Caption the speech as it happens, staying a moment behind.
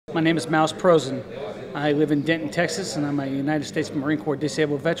My name is Mouse Prosen. I live in Denton, Texas, and I'm a United States Marine Corps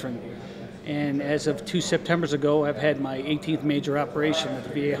disabled veteran. And as of 2 Septembers ago, I've had my 18th major operation at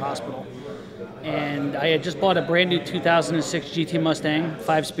the VA hospital. And I had just bought a brand new 2006 GT Mustang,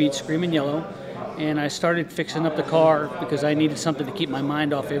 5-speed, Screaming Yellow, and I started fixing up the car because I needed something to keep my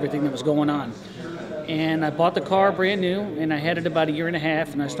mind off everything that was going on. And I bought the car brand new, and I had it about a year and a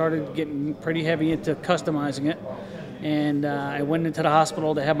half, and I started getting pretty heavy into customizing it. And I went into the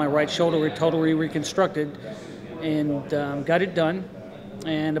hospital to have my right shoulder totally reconstructed, and got it done.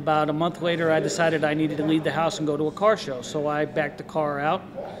 And about a month later, I decided I needed to leave the house and go to a car show. So I backed the car out,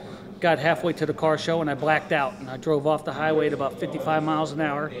 got halfway to the car show, and I blacked out. And I drove off the highway at about 55 miles an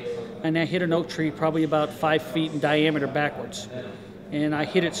hour, and I hit an oak tree probably about 5 feet in diameter backwards. And I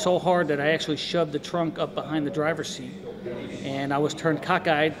hit it so hard that I actually shoved the trunk up behind the driver's seat. And I was turned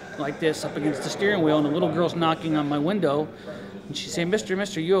cockeyed like this up against the steering wheel, and a little girl's knocking on my window, and she said,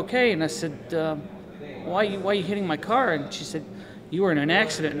 Mister, you okay? And I said, why are you hitting my car? And she said, you were in an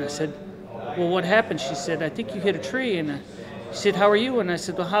accident. And I said, well, what happened? She said, I think you hit a tree. And she said, how are you? And I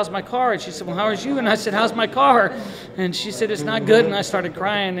said, well, how's my car? And she said, well, how is you? And I said, how's my car? And she said, it's not good. And I started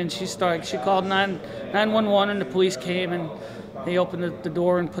crying, and she called 911, and the police came, and they opened the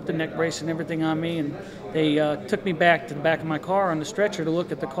door and put the neck brace and everything on me, and they took me back to the back of my car on the stretcher to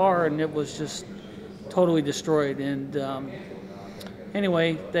look at the car, and it was just totally destroyed. And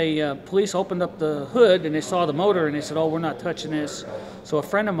anyway, police opened up the hood, and they saw the motor, and they said, oh, we're not touching this. So a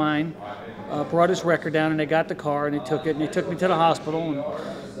friend of mine brought his record down, and they got the car, and they took it, and they took me to the hospital,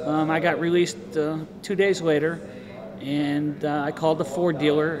 and I got released 2 days later. And I called the Ford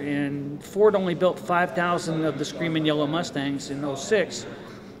dealer, and Ford only built 5,000 of the Screaming Yellow Mustangs in '06,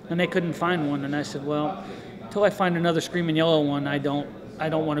 and they couldn't find one. And I said, well, until I find another Screaming Yellow one, I don't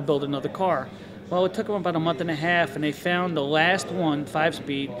want to build another car. Well, it took them about a month and a half, and they found the last one,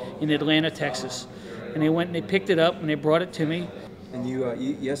 5-speed, in Atlanta, Texas. And they went and they picked it up, and they brought it to me. And you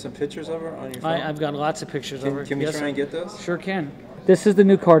have some pictures of her on your phone? I've got lots of pictures of her. Can we try and get those? Sure can. This is the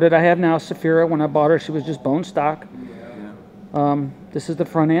new car that I have now, Saphira. When I bought her, she was just bone stock. This is the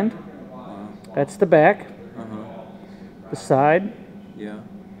front end. That's the back. The side. Yeah.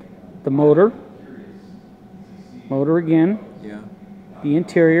 The motor. Motor again. Yeah. The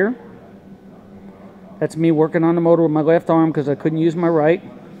interior. That's me working on the motor with my left arm because I couldn't use my right.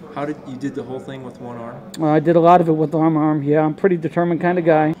 You did the whole thing with one arm? I did a lot of it with one arm. Yeah, I'm a pretty determined kind of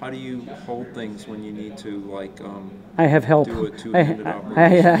guy. How do you hold things when you need to, like, I have help. do a two-handed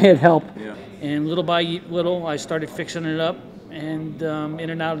operation? I had help. Yeah. And little by little, I started fixing it up, and in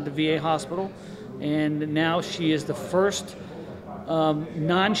and out of the VA hospital. And now she is the first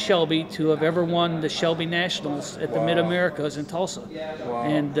non-Shelby to have ever won the Shelby Nationals at the Mid-Americas in Tulsa. Wow.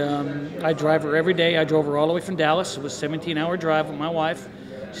 And I drive her every day. I drove her all the way from Dallas. It was a 17-hour drive with my wife.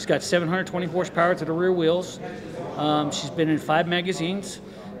 She's got 720 horsepower to the rear wheels. She's been in 5 magazines.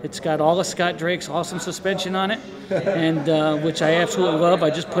 It's got all of Scott Drake's awesome suspension on it, and which I absolutely love. I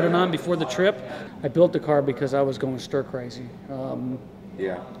just put it on before the trip. I built the car because I was going stir crazy.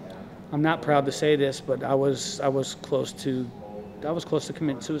 Yeah. I'm not proud to say this, but I was close to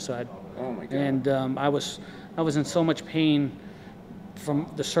committing suicide. Oh my God. And I was in so much pain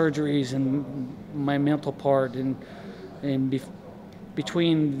from the surgeries and my mental part, and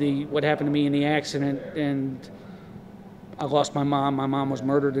between what happened to me in the accident, and I lost my mom. My mom was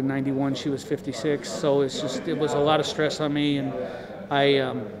murdered in '91. She was 56. So it was a lot of stress on me. And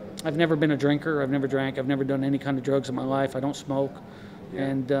I've never been a drinker. I've never drank. I've never done any kind of drugs in my life. I don't smoke. Yeah.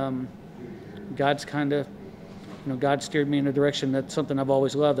 And God's kind of, God steered me in a direction that's something I've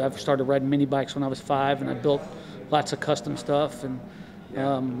always loved. I've started riding mini bikes when I was 5, and I built lots of custom stuff. And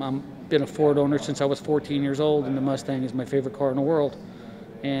I've been a Ford owner since I was 14 years old, and the Mustang is my favorite car in the world.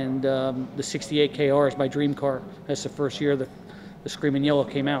 And the 68 KR is my dream car. That's the first year the Screaming Yellow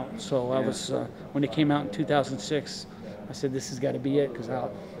came out. So I was when it came out in 2006, I said this has got to be it, because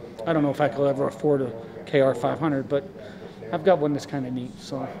I don't know if I could ever afford a KR 500, but I've got one that's kind of neat.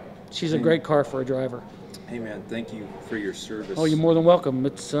 So she's a great car for a driver. Hey man, thank you for your service. Oh, you're more than welcome.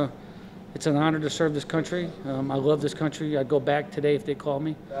 It's an honor to serve this country. I love this country. I'd go back today if they called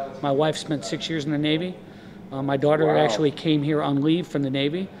me. My wife spent 6 years in the Navy. My daughter actually came here on leave from the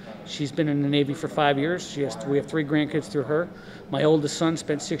Navy. She's been in the Navy for 5 years. We have 3 grandkids through her. My oldest son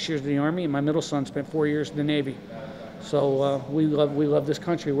spent 6 years in the Army, and my middle son spent 4 years in the Navy. So we love this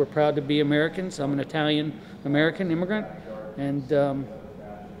country. We're proud to be Americans. I'm an Italian-American immigrant, and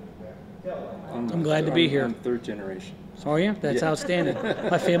I'm glad to be here. I'm 3rd generation. Are you? That's outstanding.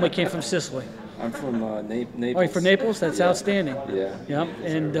 My family came from Sicily. I'm from Naples. Oh, you're from Naples? That's outstanding. Yeah. Yep.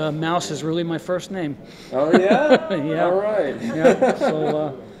 And Mouse is really my first name. Oh, yeah? Yeah. All right. Yeah.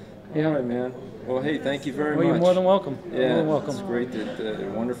 So Yeah. All right, man. Well, hey, thank you very Well, much. you're more than welcome. Yeah, More than welcome. it's great.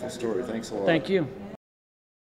 Wonderful story. Thanks a lot. Thank you.